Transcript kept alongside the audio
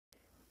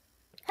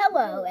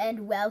Hello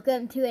and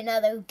welcome to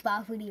another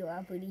Bobbity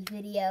Wobbity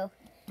video.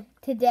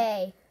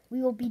 Today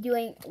we will be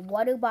doing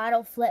Water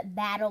Bottle Flip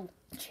Battle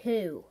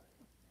 2.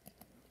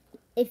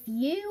 If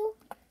you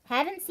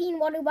haven't seen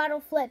Water Bottle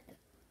Flip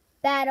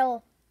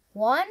Battle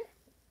 1,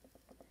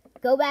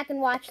 go back and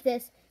watch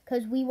this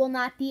because we will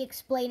not be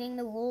explaining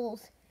the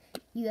rules.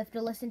 You have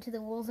to listen to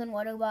the rules in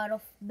Water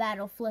Bottle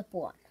Battle Flip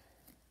 1.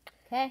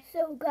 Okay?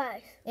 So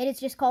guys, It is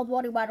just called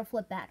Water Bottle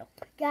Flip Battle.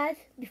 guys,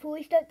 before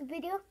we start the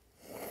video,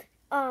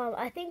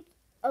 I think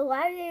a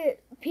lot of the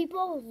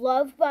people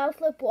love Bottle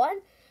Flip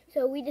 1,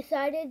 so we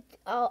decided,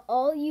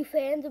 all you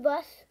fans of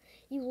us,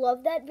 you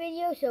love that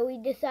video, so we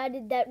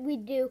decided that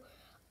we'd do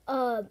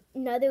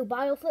another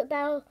Bottle Flip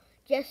Battle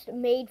just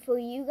made for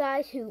you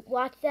guys who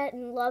watched that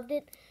and loved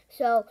it.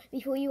 So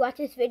before you watch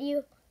this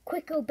video,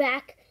 quick go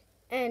back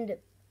and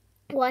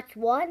watch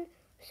 1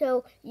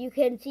 so you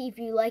can see if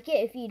you like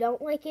it. If you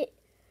don't like it,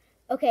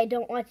 okay,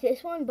 don't watch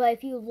this one, but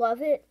if you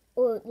love it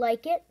or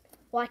like it,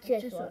 watch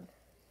this one.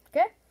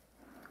 Okay?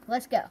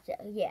 Let's go. So,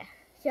 yeah.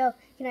 So,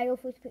 can I go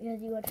first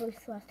because you went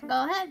first last time?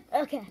 Go ahead.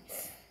 Okay.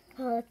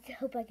 Oh, let's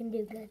hope I can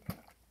do good.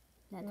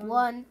 That's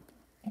one.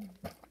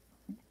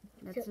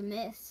 That's a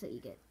miss, so you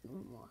get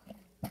one more.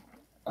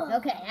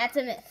 Okay, that's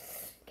a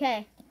miss.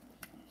 Okay,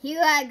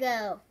 here I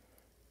go.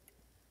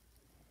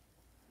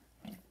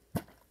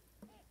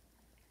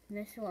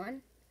 This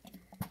one.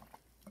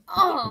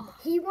 Oh!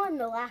 He won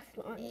the last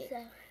one,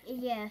 so.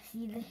 Yeah,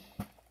 see the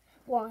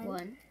One.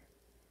 one.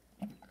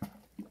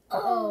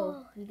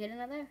 Oh, you get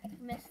another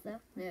miss though.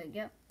 There we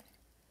go.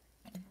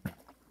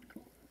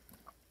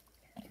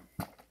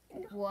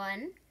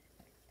 One.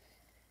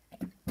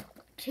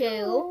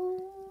 Two.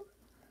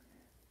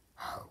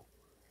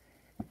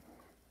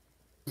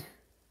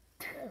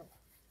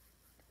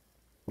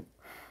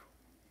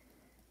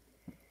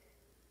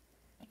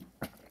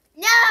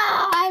 No,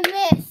 I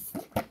missed.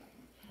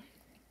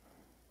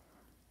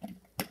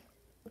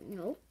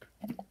 Nope.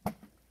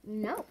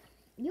 Nope.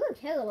 You are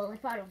terrible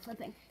at bottle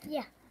flipping.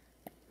 Yeah.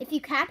 If you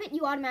cap it,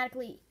 you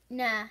automatically...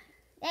 Nah.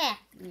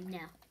 No.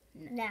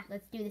 Nah.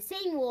 Let's do the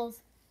same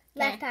rules.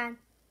 Last time.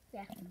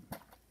 Yeah.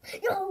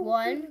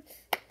 1,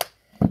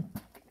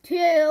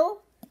 2.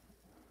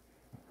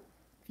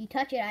 If you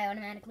touch it, I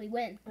automatically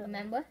win.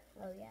 Remember?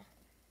 Oh, yeah.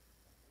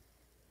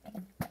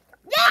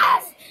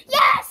 Yes!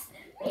 Yes!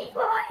 Me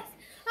boys!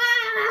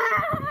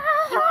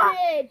 You want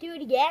to do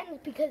it again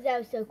because that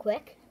was so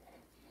quick?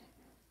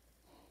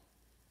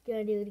 Do you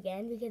want to do it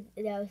again because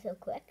that was so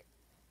quick?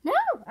 No,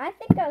 I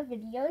think our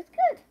video is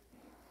good.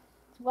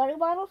 It's Water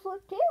Bottle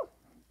Flip 2.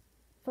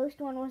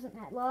 First one wasn't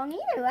that long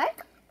either, right?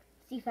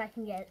 See if I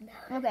can get it.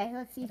 Okay,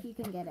 let's see if you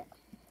can get it.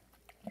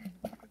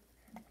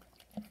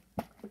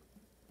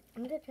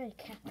 I'm going to try to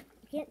cap.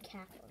 You can't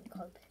cap on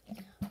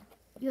carpet.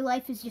 Your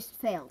life has just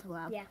failed,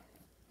 Rob. Yeah.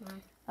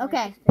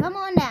 Okay, come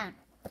on down.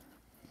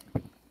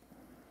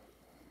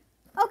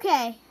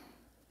 Okay.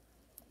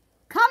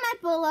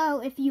 Comment below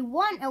if you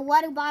want a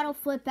Water Bottle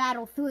Flip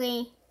Battle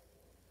 3.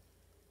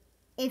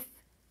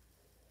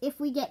 If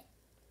we get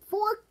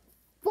four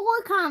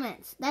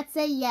comments that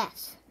say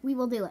yes, we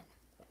will do it.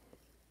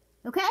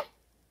 Okay?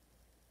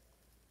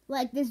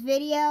 Like this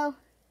video,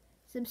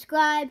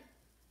 subscribe,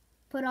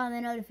 put on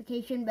the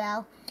notification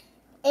bell,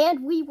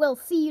 and we will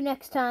see you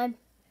next time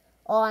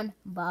on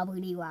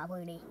Bobbity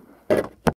Wobbity.